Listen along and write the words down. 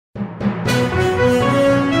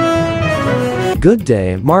Good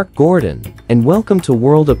day, Mark Gordon, and welcome to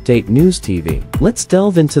World Update News TV. Let's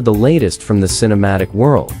delve into the latest from the cinematic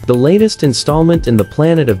world. The latest installment in the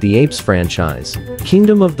Planet of the Apes franchise,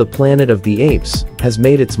 Kingdom of the Planet of the Apes, has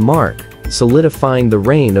made its mark, solidifying the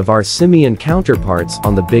reign of our simian counterparts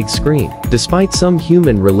on the big screen. Despite some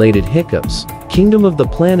human-related hiccups, Kingdom of the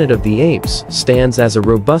Planet of the Apes stands as a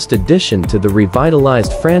robust addition to the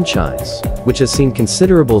revitalized franchise, which has seen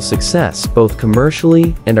considerable success both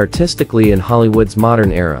commercially and artistically in Hollywood's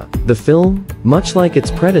modern era. The film, much like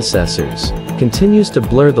its predecessors, continues to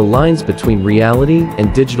blur the lines between reality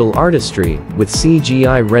and digital artistry, with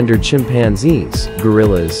CGI-rendered chimpanzees,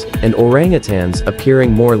 gorillas, and orangutans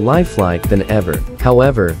appearing more lifelike than ever.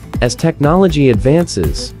 However, as technology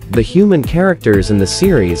advances, the human characters in the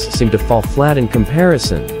series seem to fall flat in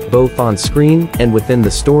comparison, both on screen and within the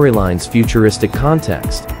storyline's futuristic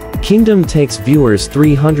context. Kingdom takes viewers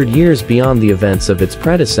 300 years beyond the events of its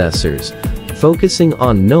predecessors, focusing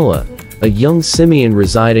on Noah, a young simian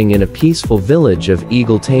residing in a peaceful village of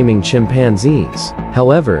eagle-taming chimpanzees.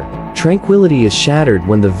 However, tranquility is shattered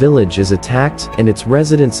when the village is attacked and its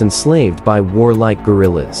residents enslaved by warlike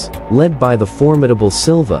gorillas. Led by the formidable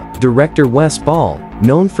Silva, director Wes Ball,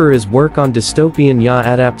 known for his work on dystopian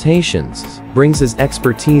adaptations, brings his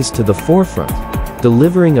expertise to the forefront,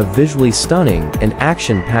 delivering a visually stunning and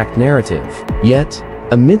action-packed narrative. Yet,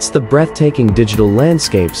 amidst the breathtaking digital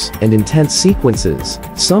landscapes and intense sequences,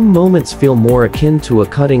 some moments feel more akin to a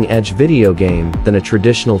cutting-edge video game than a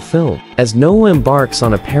traditional film. As Noah embarks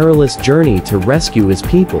on a perilous journey to rescue his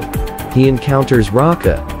people, he encounters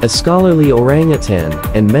Raka, a scholarly orangutan,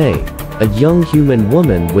 and May, a young human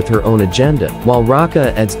woman with her own agenda. While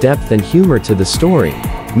Raka adds depth and humor to the story,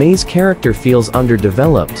 May's character feels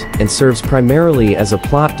underdeveloped and serves primarily as a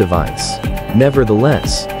plot device.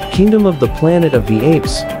 Nevertheless, Kingdom of the Planet of the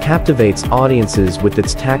Apes captivates audiences with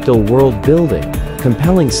its tactile world building,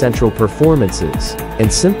 compelling central performances,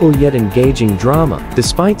 and simple yet engaging drama.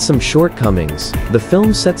 Despite some shortcomings, the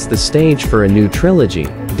film sets the stage for a new trilogy,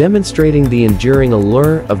 demonstrating the enduring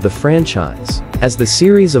allure of the franchise. As the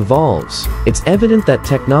series evolves, it's evident that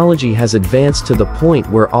technology has advanced to the point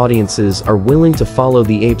where audiences are willing to follow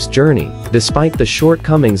the ape's journey, despite the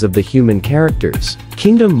shortcomings of the human characters.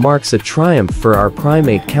 Kingdom marks a triumph for our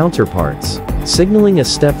primate counterparts, signaling a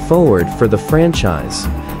step forward for the franchise,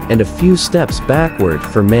 and a few steps backward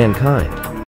for mankind.